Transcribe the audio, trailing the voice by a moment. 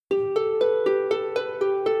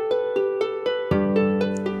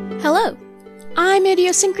Hello, I'm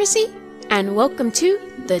Idiosyncrasy, and welcome to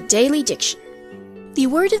the Daily Diction. The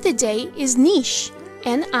word of the day is niche,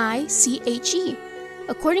 N-I-C-H-E.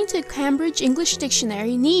 According to Cambridge English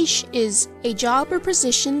Dictionary, niche is a job or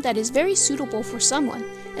position that is very suitable for someone,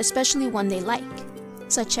 especially one they like,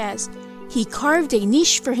 such as, he carved a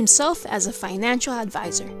niche for himself as a financial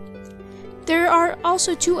advisor. There are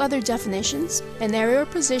also two other definitions: an area or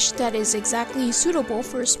position that is exactly suitable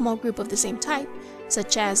for a small group of the same type,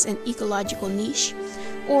 such as an ecological niche,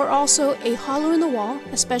 or also a hollow in the wall,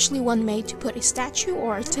 especially one made to put a statue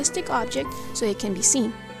or artistic object so it can be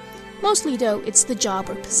seen. Mostly though, it's the job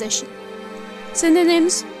or position.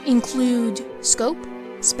 Synonyms include scope,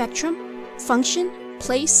 spectrum, function,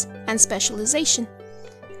 place, and specialization.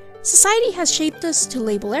 Society has shaped us to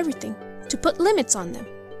label everything, to put limits on them.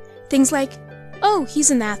 Things like, oh,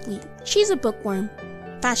 he's an athlete, she's a bookworm,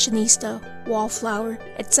 fashionista, wallflower,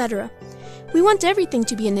 etc. We want everything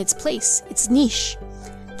to be in its place, its niche.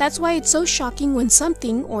 That's why it's so shocking when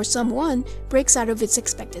something or someone breaks out of its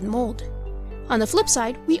expected mold. On the flip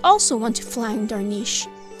side, we also want to find our niche,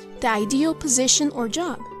 the ideal position or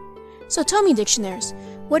job. So tell me, dictionaries,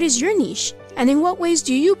 what is your niche, and in what ways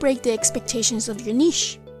do you break the expectations of your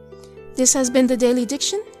niche? This has been the Daily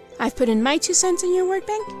Diction. I've put in my 2 cents in your word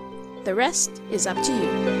bank. The rest is up to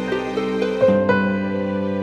you.